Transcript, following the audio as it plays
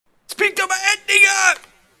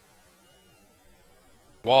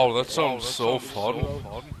Wow, that sounds so fun.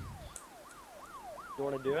 You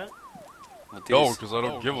wanna do it? No, because I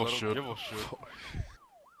don't give a shit.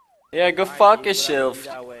 Yeah, go Alright, fuck dude, whatever, yourself. you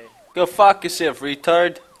that way. Go fuck yourself,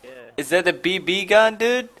 retard. Yeah. Is that a BB gun,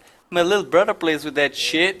 dude? My little brother plays with that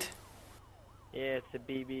shit. Yeah, it's a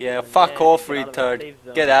BB. Yeah, fuck Yeah, off, get out of the retard. safe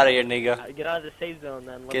zone. Get out of here, nigga. Get out of the safe zone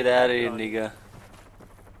then. Get out of here, nigga.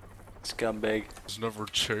 Scumbag. It's never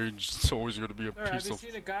changed. It's always gonna be a Have piece you of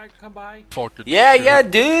seen a guy come by? fucking Yeah, shit. yeah,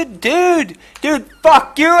 dude,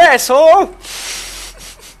 fuck you, asshole! No,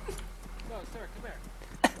 sir, come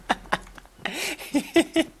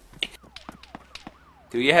here.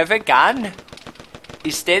 Do you have a gun?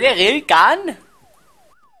 Is that a real gun?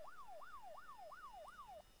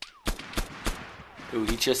 Ooh,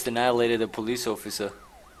 he just annihilated a police officer.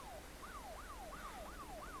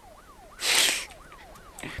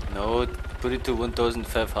 No, put it to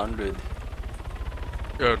 1,500.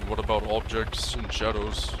 Yeah, and what about objects and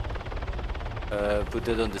shadows? Put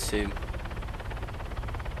that on the same.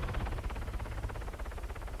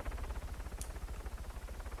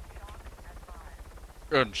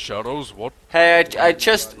 And shadows? What? Hey, I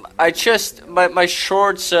just, my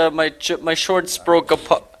shorts, my shorts broke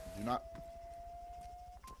apart. Do not.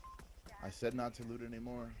 I said not to loot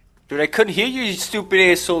anymore. Dude, I couldn't hear you, you stupid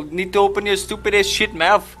asshole. You need to open your stupid ass shit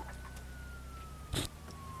mouth.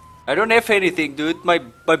 I don't have anything, dude. My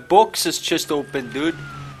box is just open, dude.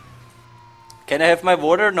 Can I have my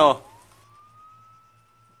water? No.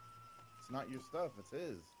 It's not your stuff. It's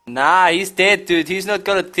his. Nah, he's dead, dude. He's not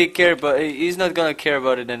gonna take care about. He's not gonna care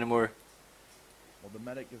about it anymore. Well, the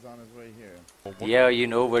medic is on his way here. Yeah, you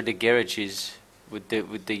know where the garage is with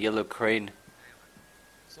the yellow crane.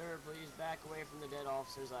 Sir, please back away from the dead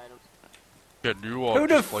officer's items. Can you, Who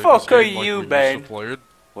the just play fuck this are game like you, we man? used to play it?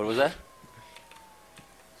 What was that?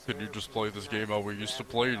 Can you just play this game how we used to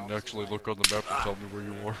play and actually look on the map and tell me where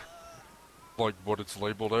you are? Like what it's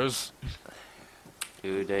labeled as?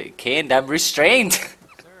 Dude, I can't. I'm restrained.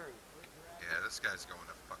 Yeah, this guy's going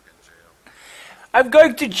to fucking jail. I'm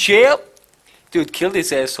going to jail. Dude, kill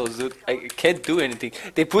these assholes, dude. I can't do anything.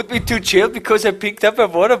 They put me to jail because I picked up a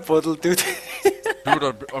water bottle, dude. Dude,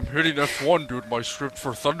 I'm hitting F1, dude. My script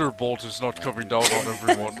for Thunderbolt is not coming down on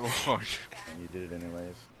everyone. You did it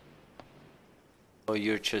anyways. Oh,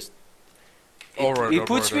 you're just. Alright, It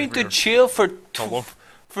puts me I'm into here. jail for Hello?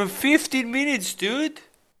 for 15 minutes, dude.